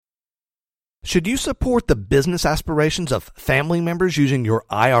Should you support the business aspirations of family members using your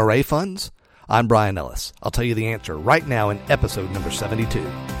IRA funds? I'm Brian Ellis. I'll tell you the answer right now in episode number 72.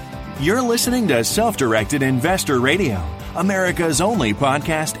 You're listening to Self-Directed Investor Radio, America's only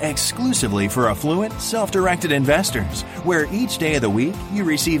podcast exclusively for affluent, self-directed investors, where each day of the week you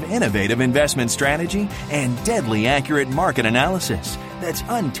receive innovative investment strategy and deadly accurate market analysis that's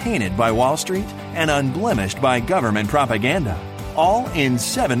untainted by Wall Street and unblemished by government propaganda, all in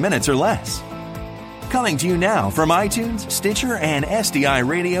 7 minutes or less. Coming to you now from iTunes, Stitcher, and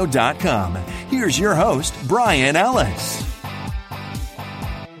SDIRadio.com, here's your host, Brian Ellis.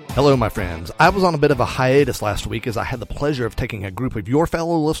 Hello, my friends. I was on a bit of a hiatus last week as I had the pleasure of taking a group of your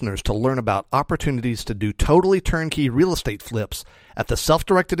fellow listeners to learn about opportunities to do totally turnkey real estate flips at the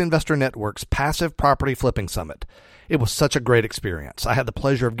Self-Directed Investor Network's Passive Property Flipping Summit. It was such a great experience. I had the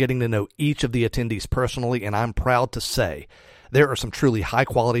pleasure of getting to know each of the attendees personally, and I'm proud to say there are some truly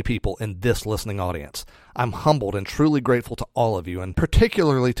high-quality people in this listening audience. I'm humbled and truly grateful to all of you, and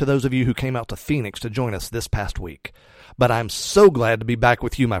particularly to those of you who came out to Phoenix to join us this past week. But I'm so glad to be back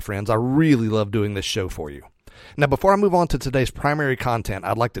with you, my friends. I really love doing this show for you. Now, before I move on to today's primary content,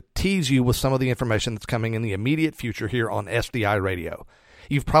 I'd like to tease you with some of the information that's coming in the immediate future here on SDI Radio.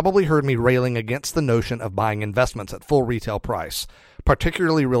 You've probably heard me railing against the notion of buying investments at full retail price,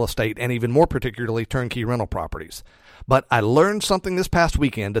 particularly real estate and even more particularly turnkey rental properties. But I learned something this past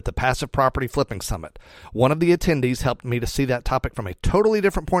weekend at the Passive Property Flipping Summit. One of the attendees helped me to see that topic from a totally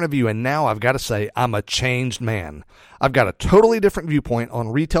different point of view, and now I've got to say I'm a changed man. I've got a totally different viewpoint on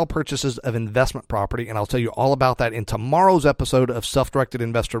retail purchases of investment property, and I'll tell you all about that in tomorrow's episode of Self-Directed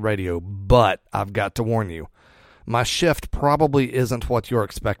Investor Radio. But I've got to warn you, my shift probably isn't what you're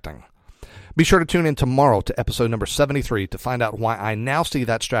expecting. Be sure to tune in tomorrow to episode number 73 to find out why I now see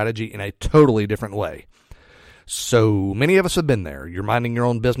that strategy in a totally different way. So many of us have been there. You're minding your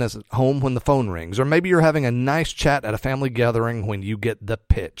own business at home when the phone rings, or maybe you're having a nice chat at a family gathering when you get the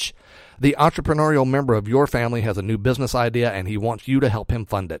pitch. The entrepreneurial member of your family has a new business idea and he wants you to help him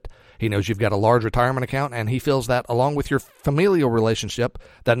fund it. He knows you've got a large retirement account and he feels that along with your familial relationship,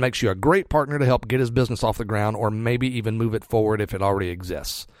 that makes you a great partner to help get his business off the ground or maybe even move it forward if it already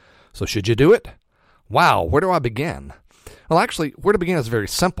exists. So should you do it? Wow, where do I begin? Well, actually, where to begin is very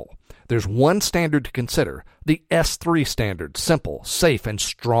simple. There's one standard to consider, the S3 standard, simple, safe, and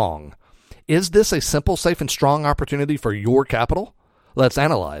strong. Is this a simple, safe, and strong opportunity for your capital? Let's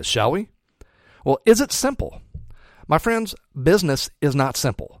analyze, shall we? Well, is it simple? My friends, business is not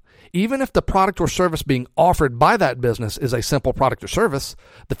simple. Even if the product or service being offered by that business is a simple product or service,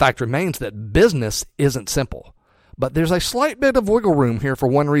 the fact remains that business isn't simple. But there's a slight bit of wiggle room here for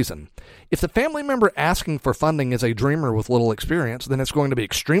one reason. If the family member asking for funding is a dreamer with little experience, then it's going to be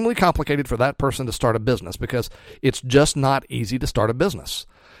extremely complicated for that person to start a business because it's just not easy to start a business.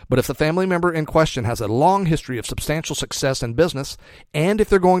 But if the family member in question has a long history of substantial success in business, and if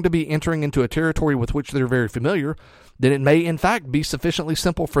they're going to be entering into a territory with which they're very familiar, then it may in fact be sufficiently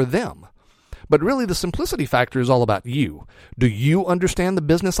simple for them. But really the simplicity factor is all about you. Do you understand the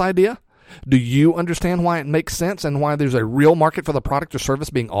business idea? Do you understand why it makes sense and why there's a real market for the product or service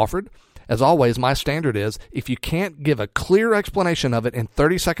being offered? As always, my standard is if you can't give a clear explanation of it in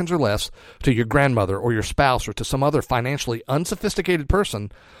 30 seconds or less to your grandmother or your spouse or to some other financially unsophisticated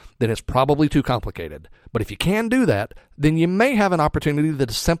person, then it's probably too complicated. But if you can do that, then you may have an opportunity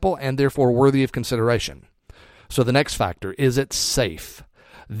that is simple and therefore worthy of consideration. So the next factor, is it safe?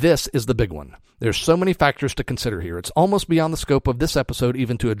 This is the big one. There's so many factors to consider here. It's almost beyond the scope of this episode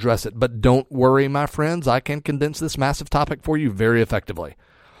even to address it. But don't worry, my friends. I can condense this massive topic for you very effectively.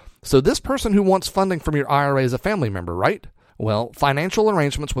 So this person who wants funding from your IRA is a family member, right? Well, financial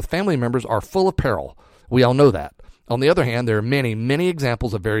arrangements with family members are full of peril. We all know that. On the other hand, there are many, many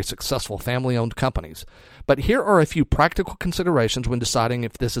examples of very successful family-owned companies. But here are a few practical considerations when deciding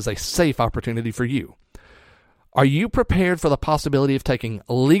if this is a safe opportunity for you. Are you prepared for the possibility of taking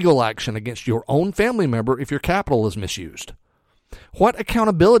legal action against your own family member if your capital is misused? What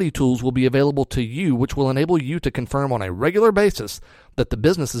accountability tools will be available to you which will enable you to confirm on a regular basis that the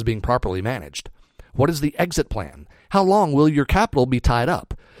business is being properly managed? What is the exit plan? How long will your capital be tied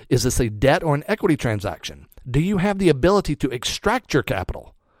up? Is this a debt or an equity transaction? Do you have the ability to extract your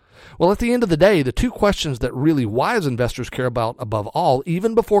capital? Well, at the end of the day, the two questions that really wise investors care about above all,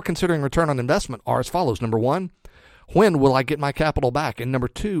 even before considering return on investment, are as follows. Number one, when will I get my capital back? And number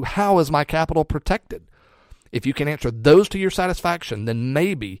two, how is my capital protected? If you can answer those to your satisfaction, then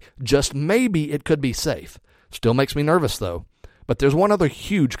maybe, just maybe, it could be safe. Still makes me nervous, though. But there's one other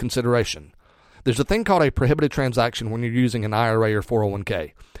huge consideration. There's a thing called a prohibited transaction when you're using an IRA or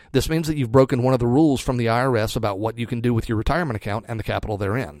 401k. This means that you've broken one of the rules from the IRS about what you can do with your retirement account and the capital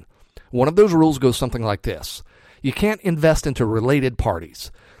therein. One of those rules goes something like this. You can't invest into related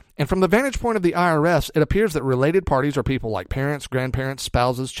parties. And from the vantage point of the IRS, it appears that related parties are people like parents, grandparents,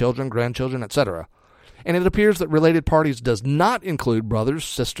 spouses, children, grandchildren, etc. And it appears that related parties does not include brothers,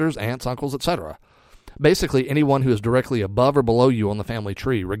 sisters, aunts, uncles, etc. Basically, anyone who is directly above or below you on the family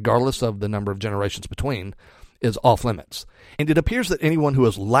tree, regardless of the number of generations between, is off limits. And it appears that anyone who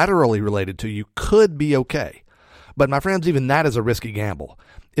is laterally related to you could be okay. But my friends, even that is a risky gamble.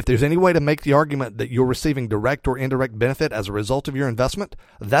 If there's any way to make the argument that you're receiving direct or indirect benefit as a result of your investment,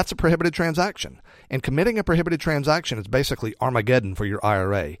 that's a prohibited transaction. And committing a prohibited transaction is basically Armageddon for your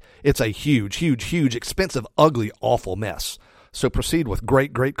IRA. It's a huge, huge, huge, expensive, ugly, awful mess. So proceed with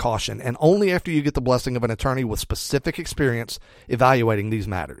great, great caution, and only after you get the blessing of an attorney with specific experience evaluating these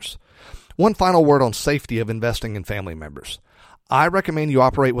matters. One final word on safety of investing in family members. I recommend you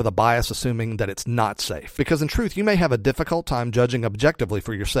operate with a bias assuming that it's not safe, because in truth, you may have a difficult time judging objectively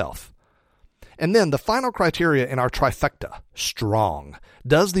for yourself. And then the final criteria in our trifecta, strong.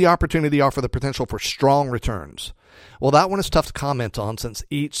 Does the opportunity offer the potential for strong returns? Well, that one is tough to comment on since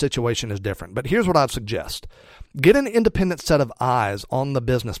each situation is different, but here's what I'd suggest. Get an independent set of eyes on the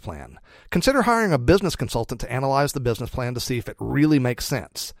business plan. Consider hiring a business consultant to analyze the business plan to see if it really makes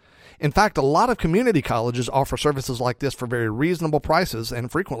sense. In fact, a lot of community colleges offer services like this for very reasonable prices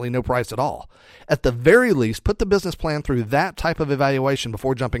and frequently no price at all. At the very least, put the business plan through that type of evaluation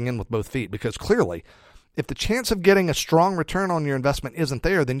before jumping in with both feet, because clearly, if the chance of getting a strong return on your investment isn't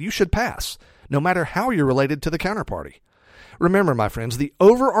there, then you should pass, no matter how you're related to the counterparty. Remember, my friends, the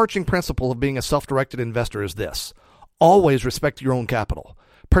overarching principle of being a self-directed investor is this: always respect your own capital,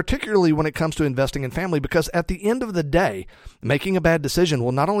 particularly when it comes to investing in family, because at the end of the day, making a bad decision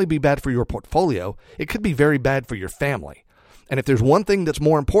will not only be bad for your portfolio, it could be very bad for your family. And if there's one thing that's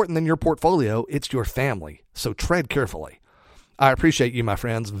more important than your portfolio, it's your family. So tread carefully. I appreciate you, my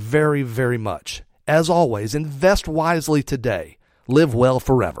friends, very, very much. As always, invest wisely today. Live well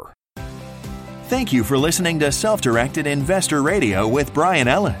forever. Thank you for listening to Self-Directed Investor Radio with Brian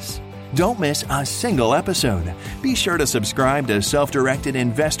Ellis. Don't miss a single episode. Be sure to subscribe to Self-Directed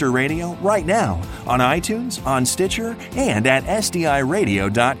Investor Radio right now on iTunes, on Stitcher, and at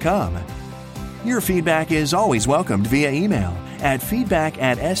SDIRadio.com. Your feedback is always welcomed via email at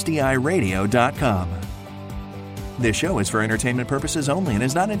feedback@SDIRadio.com. This show is for entertainment purposes only and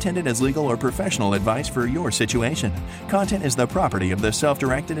is not intended as legal or professional advice for your situation. Content is the property of the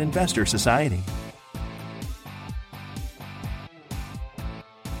Self-Directed Investor Society.